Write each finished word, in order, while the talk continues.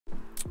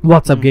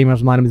What's up,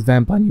 gamers? My name is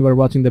VamPine. You are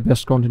watching the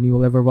best content you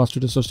will ever watch.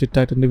 To so sit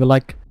tight and leave a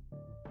like.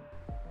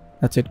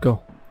 That's it.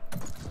 Go.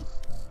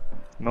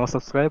 No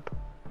subscribe?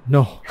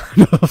 No.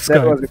 No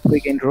subscribe. That was a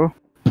quick intro.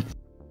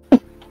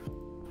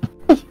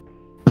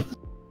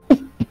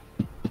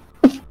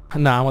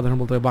 না আমাদের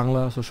বলতে হবে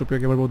Bangla so সুপ্রিয়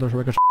gamer বন্ধুরা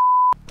সবাইকে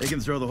They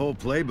can throw the whole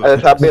playbook. আরে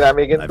সাব্বির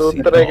আমি কিন্তু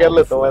উত্তরে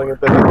গেলে তোমার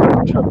কিন্তু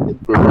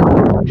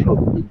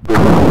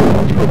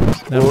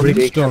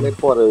এখানে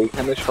পরে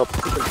ওইখানে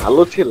সবকিছু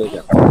ভালো ছিল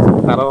জানো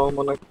তারাও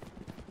মনে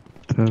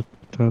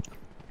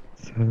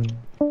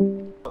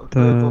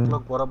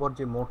তোতলক বরাবর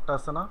যে মোডটা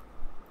আছে না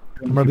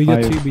আমরা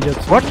বিজাচ্ছি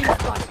What?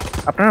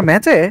 আপনারা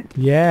ম্যাচে?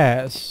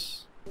 Yes.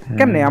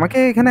 কেমনে আমাকে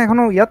এখানে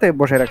এখনো ইয়াতে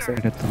বসে রাখছে?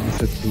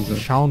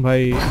 শাওন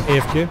ভাই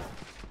AFK.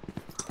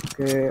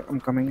 Okay, I'm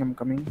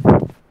coming.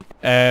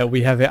 We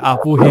have a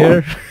Apu here.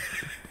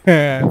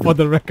 For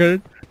the record,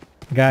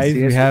 guys,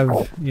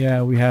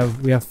 we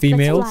have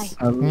females.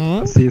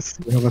 Sis,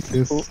 we have a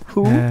sis.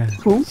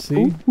 Who?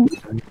 See?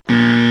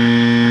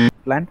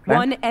 Plant.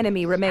 One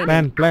enemy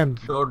remaining. Plant.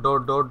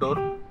 Door.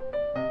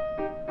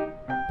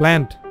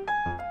 Plant.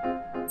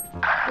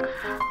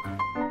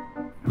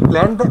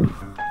 Plant.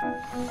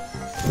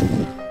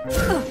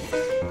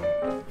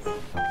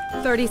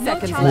 30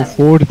 seconds left.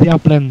 4 दिया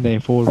plan दे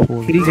 4.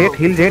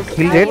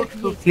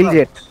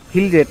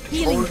 Hill jet.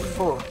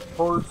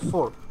 Hold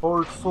 4.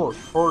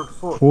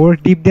 4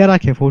 টিপ দে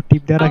রাখে 4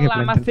 টিপ দে রাখে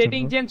আমার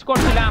setting change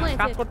করছিলাম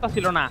কাজ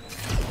করতেছিল না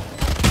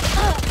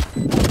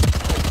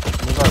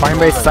Fine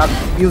bhai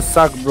you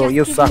suck bro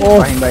you suck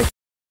fine bhai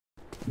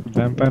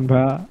VamPine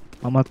ভাই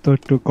আমার তো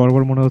একটু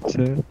গড়বড় মনে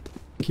হচ্ছে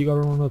কি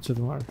গড়বড় মনে হচ্ছে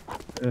তোমার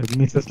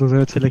মিসেস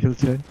লুজার ছেলে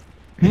খেলছে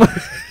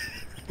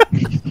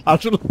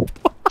আসলে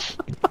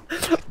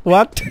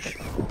what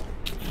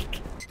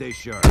Stay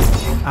sharp.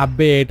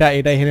 আবে এটা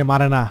এখানে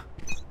মারে না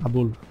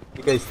আবুল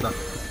শিখাইছ না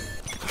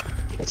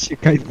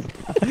শিখাই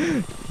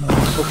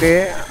okay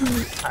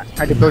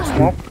I deployed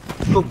smoke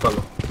খুব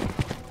ভালো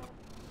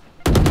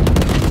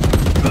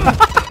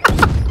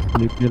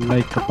লিভ ইউ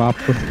লাইক বাপ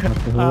কো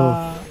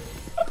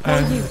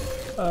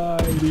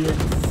idiot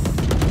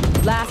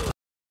Last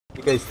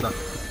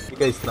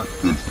শিখাইছ না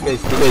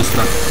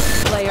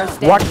player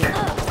standing. What?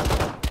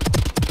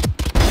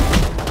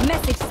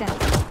 Message sent.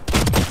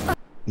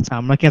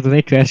 আমরা কি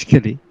এতটাই ক্র্যাশ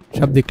খেলি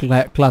শব্দে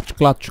ক্লাচ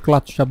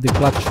শব্দে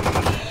ক্লাচ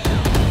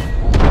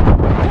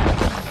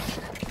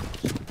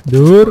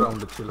দূর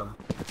রাউন্ডে ছিলাম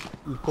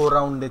ইকো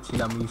রাউন্ডে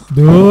ছিলাম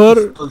দূর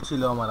পিস্তল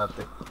ছিল আমার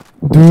হাতে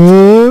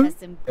দূর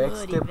এক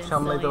স্টেপ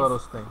সামলাইতে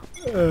পারোস নাই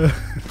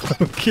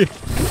ওকে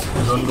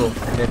রন্ডো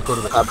নেট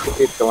করবে আপনি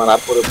তোমার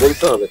আপরে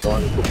বলতে হবে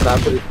তোমার খুব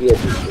তাড়াতাড়ি দিয়ে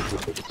দিতে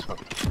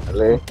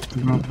তাহলে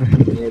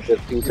নিজের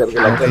ফিউচার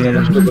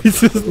গুলো this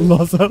is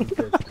loser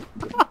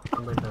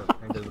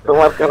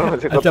তোমার কারণ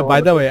হচ্ছে আচ্ছা by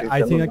the way I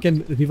think I can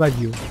revive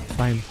you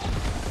fine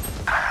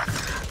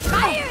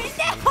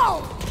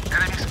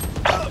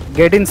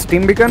get in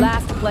steam beacon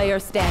Last player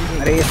standing.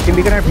 আরে steam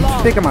beacon এর পিছ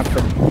থেকে মারছো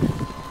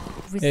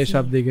এই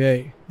শব্দে গে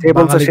যে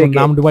বলছে সে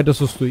নাম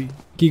ডুবাইতেছস তুই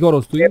কি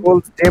করস তুই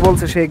যে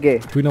বলছে সে গে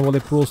তুই না বলে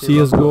pro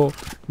CS:GO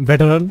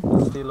veteran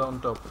still on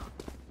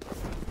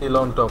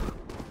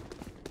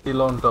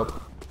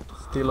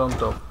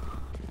top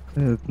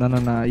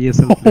না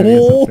ESL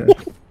প্লেয়ার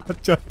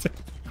আচ্ছা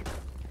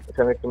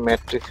এখানে একটু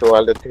ম্যাট্রিক্স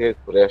ওয়ার্ল্ড থেকে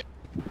ঘুরে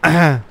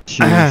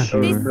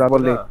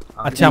বললি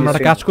আচ্ছা আমরা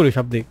একটা কাজ করি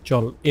শব্দে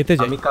চল এতে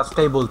যাই আমি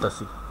কাজটাই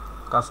বলতাছি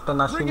কাজটা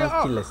না শুনে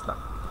কিল্লাইছলাম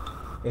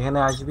এখানে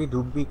আসবি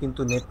ঢুকবি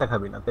কিন্তু নেটটা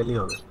খাবি না তেলি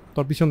হবে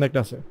তোর পিছনে একটা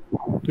আছে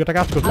তুই একটা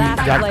কাজ কর তুই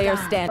Last যা player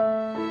standing.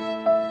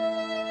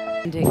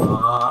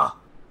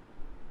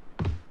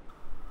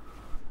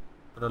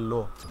 এটা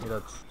লো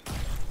মিরাজ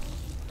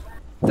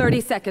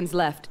 30 seconds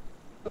left.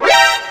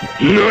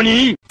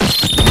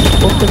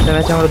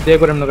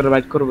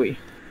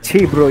 ছি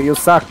bro you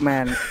suck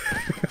man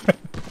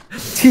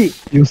ছি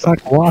you suck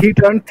what he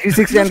turned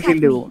 360 and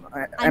killed you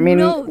I mean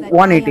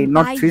 180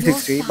 not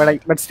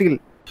 360 but still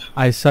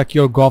I suck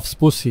your golf's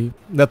pussy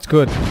that's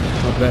good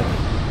not bad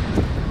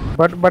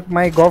but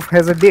my golf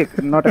has a dick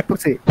not a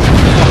pussy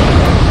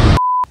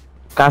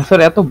cursor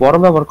এত বড়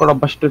ব্যবহার করা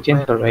অভ্যাসটা change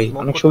কর ভাই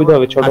অনেক সুবিধা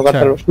হবে ছোট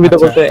কাটার সুবিধা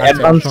বলতে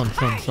অ্যাডভান্স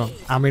শোন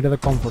আমি এটাতে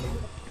কমফোর্ট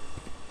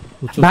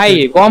ভাই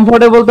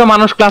কমফোর্টেবল তো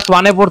মানুষ ক্লাস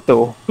 1 এ পড়তো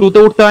 2 তে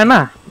উঠতে হয় না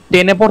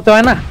 10 এ পড়তে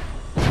হয় না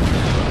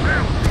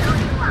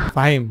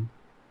ফাইম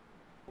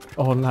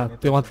ও না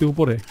তুই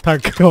উপরে থাক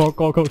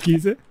কি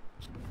আছে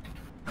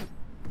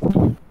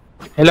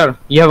hello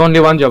you have only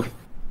one job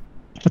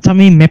আচ্ছা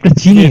আমি ম্যাপটা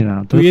চিনি না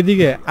তুই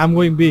এদিকে I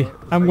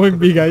am going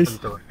B guys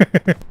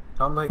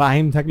Shaon ভাই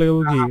ফাইম থাকলে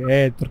কি এ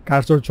তোর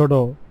কার্সর ছোট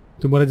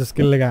তুই মরে যা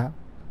স্কিল লাগা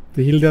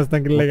তুই হিল দাস না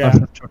কিল লাগা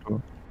ছোট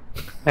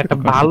একটা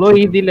ভালো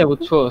দিলে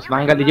বুঝছো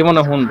বাঙালি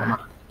জীবনে শুনবো না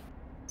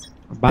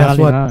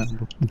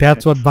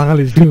that's what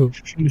Bangalis do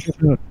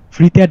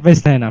ফ্রিতে অ্যাডভাইস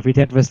দেয় না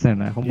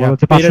এখন বলো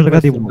যে 500 টাকা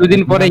দিব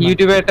দুদিন পরে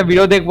ইউটিউবে একটা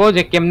ভিডিও দেখবো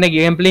যে কেমনে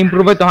গেম প্লে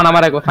ইমপ্রুভ হয় তখন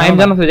আমার ফাইম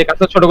জানো যে কাজ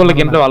ছোট করলে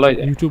গেম প্লে ভালো হয়ে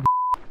যায় ইউটিউব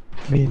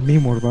নি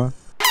মরবা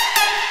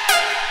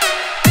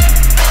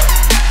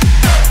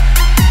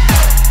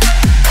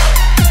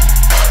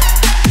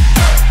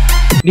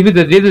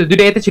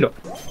দুইটা এতে ছিল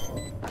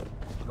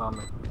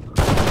বামে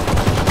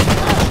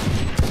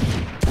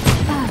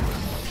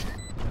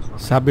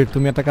সাবির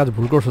তুমি একটা কাজ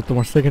ভুল করছো,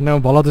 তোমার সেকেন্ড টাইম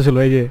বলাতে ছিল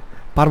এই যে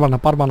পারবা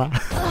না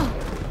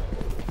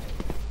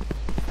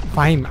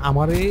ফাইন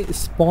আমারে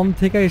স্পন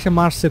থেকে এসে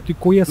মারছে, তুই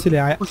কই আছিলি?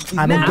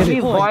 আমি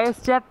ভয়েস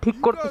চ্যাট ঠিক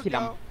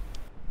করতেছিলাম।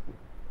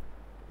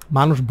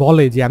 মানুষ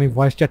বলে যে আমি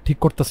ভয়েস চ্যাট ঠিক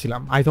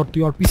করতেছিলাম, আই থট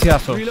তুই ওর পিছে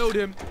আসো।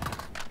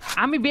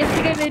 আমি বেস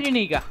থেকে বেরিয়ে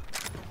নেই গা।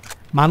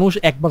 মানুষ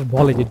একবার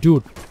বলে যে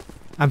dude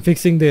I am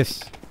fixing this,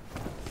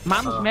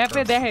 মানুষ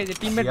ম্যাপে দেখে যে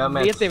টিমমেট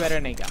বেরিয়ে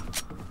বেরিয়ে নেই গা।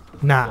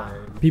 না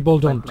পিপল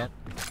ডোন্ট।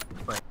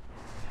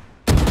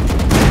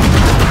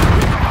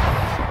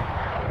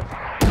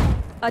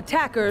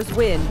 Attackers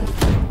win.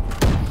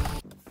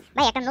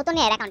 ভাই একটা নতুন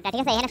এর অ্যাকাউন্টটা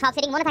ঠিক আছে, এখানে সব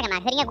সেটিং মনে থাকে না,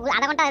 সেটিং এ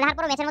আধা ঘন্টা দেখার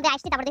পর ম্যাচের মধ্যে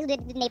আসছি, তারপর দেখি দুই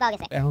নেই পাওয়া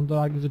গেছে। এখন তো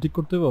আগে কিছু ঠিক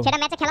করতে হবে, সেটা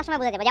ম্যাচে খেলার সময়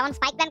বোঝা যাবে। যেমন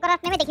স্পাইক প্ল্যান করার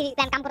নেমে দেখি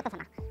প্ল্যান কাম করতেছ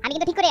না, আমি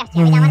কিন্তু ঠিক করে আসছি,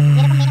 আমি আমার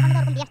যেরকম মেন অ্যাকাউন্টে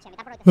ওরকম দিয়ে আসছি আমি,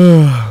 তারপর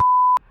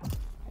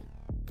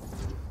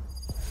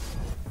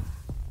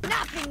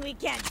Nothing we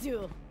can't do.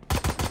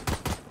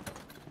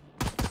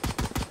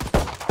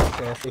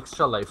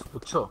 Extra life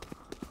বুঝছো,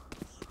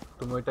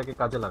 তুমি ওইটাকে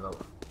কাজে লাগাও।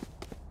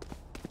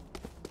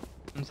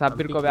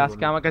 সাব্বির কবে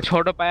আজকে আমাকে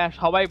ছোট পায়া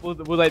সবাই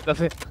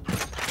বুঝাইতাছে।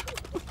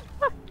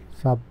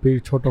 সাব্বির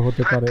ছোট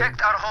হতে পারে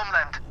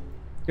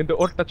কিন্তু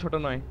ওরটা ছোট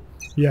নয়।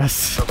 ইয়েস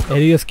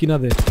এরিয়াস কিনা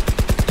দে।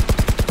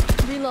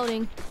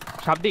 Reloading.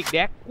 শাব্দিক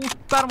দেখ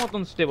কুত্তার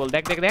মতন স্টেবল,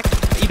 দেখ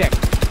এই দেখ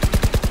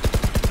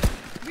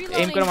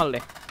এম করে মারলে।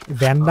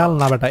 ভ্যান্ডাল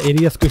না বেটা,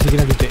 এরিয়াস কইছে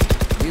কিনা দিতে।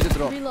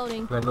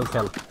 Reloading. ভ্যান্ডাল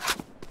খেল,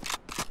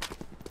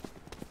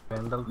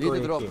 ভ্যান্ডাল তো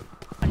একে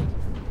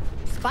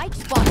Spike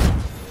spot.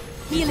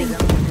 Healing.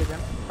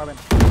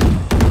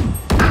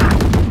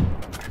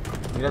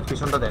 মিরাজ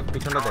পিছনটা দেখ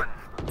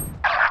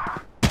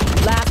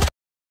Last.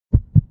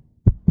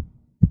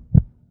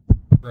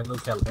 ভ্যান্ডাল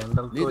খেল,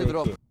 ভ্যান্ডাল তো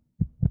একে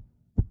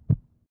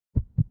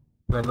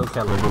ভ্যান্ডাল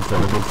খেল।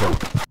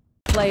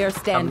 Player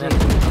standing.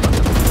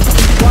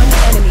 One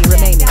enemy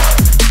remaining.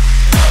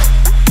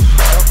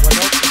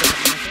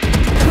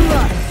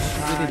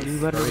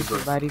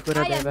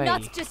 I am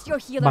not just your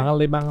healer.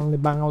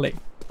 Bangali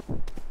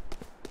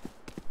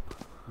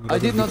I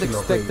did not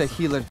expect a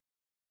healer.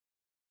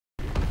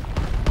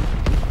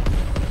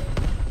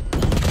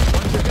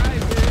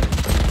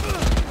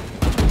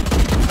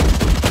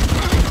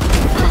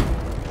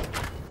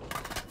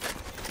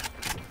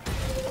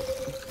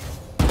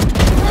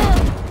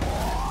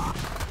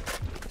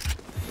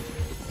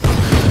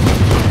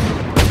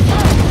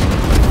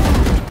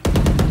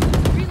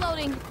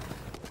 Reloading.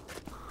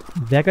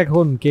 দেখ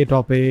এখন কে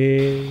টপে,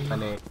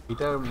 মানে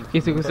এটা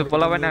কিছু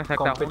বলাবে না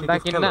একটা হোন্ডা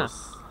কিন না,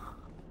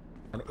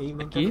 মানে এই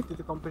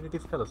মেন্টালিটিতে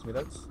কম্পিটিটিভ খেলোস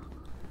মিরাজ।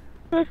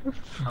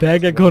 দেখ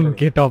এখন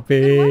কে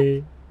টপে,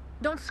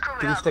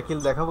 30টা কিল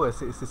দেখাবো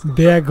অ্যাসিস্ট।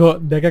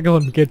 দেখ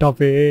এখন কে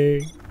টপে।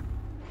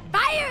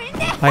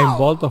 ফাইন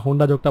বল তো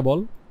হোন্ডা যোগটা বল।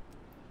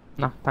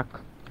 না থাক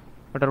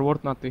ওটার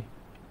ওয়ার্থ না তুই।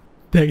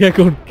 দেখ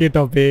এখন কে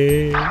টপে।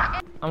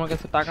 আমার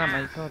কাছে টাকা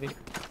নাই সরি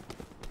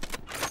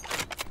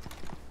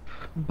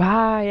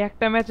ভাই,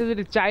 একটা ম্যাচে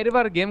যদি 4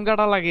 বার গেম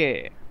কাটা লাগে।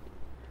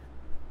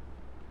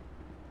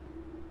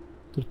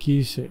 তোর কি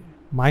সে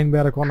মাইন্ড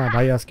বেয়ার কোনা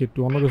ভাই, আজকে একটু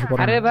অন্য কিছু কর।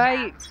 আরে ভাই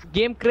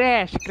গেম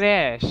ক্র্যাশ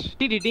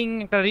টিডিং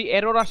একটা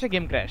এরর আসে,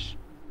 গেম ক্র্যাশ।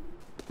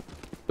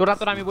 তোরা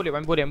আমি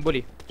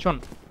বলি শোন,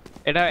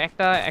 এটা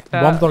একটা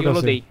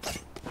ইয়েলো দেই।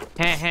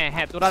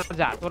 হ্যাঁ তোরা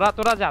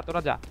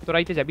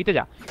যা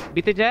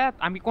বিতে যা,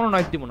 আমি কোনো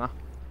নয়েজ দিব না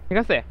ঠিক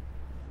আছে।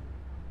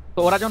 তো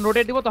ওরা যখন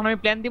রোটেট দিব তখন আমি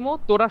প্ল্যান দিব,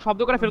 তোরা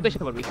শব্দ করে ফেরত এসে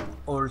পারবি।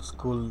 ওল্ড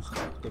স্কুল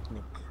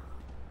টেকনিক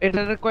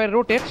এটার কয়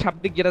রোটেট,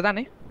 শাব্দিক যেটা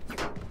জানে।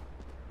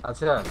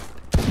 আচ্ছা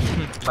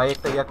ভাই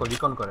একটা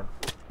রিকন করেন।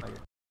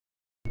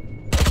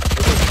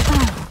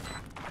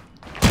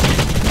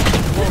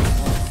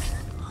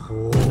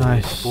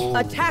 নাইস।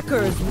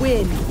 Attackers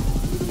win.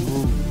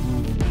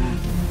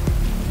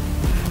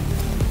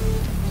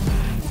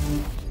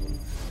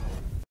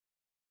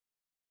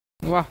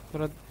 বাহ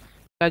তোরা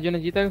তার জন্য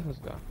জিতে গেছিস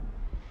তো।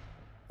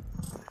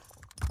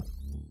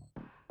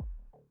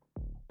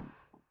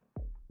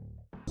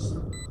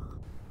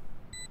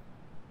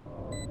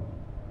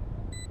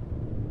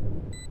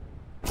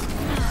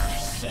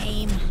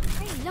 Shame.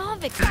 I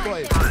love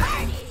excitement.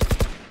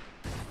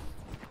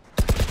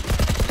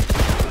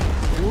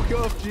 Walk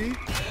off, G.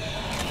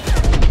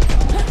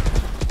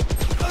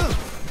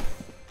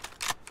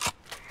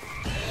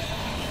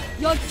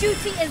 Your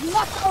duty is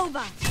not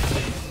over.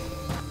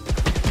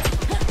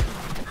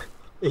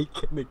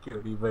 এইখানে কেউ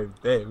রিভাইভ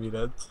দেয়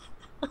Miraj?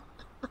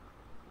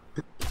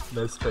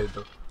 Let's try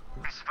though.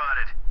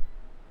 Spotted.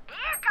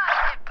 Here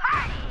comes the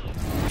party.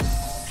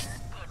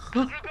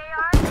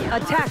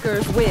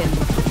 Attackers win.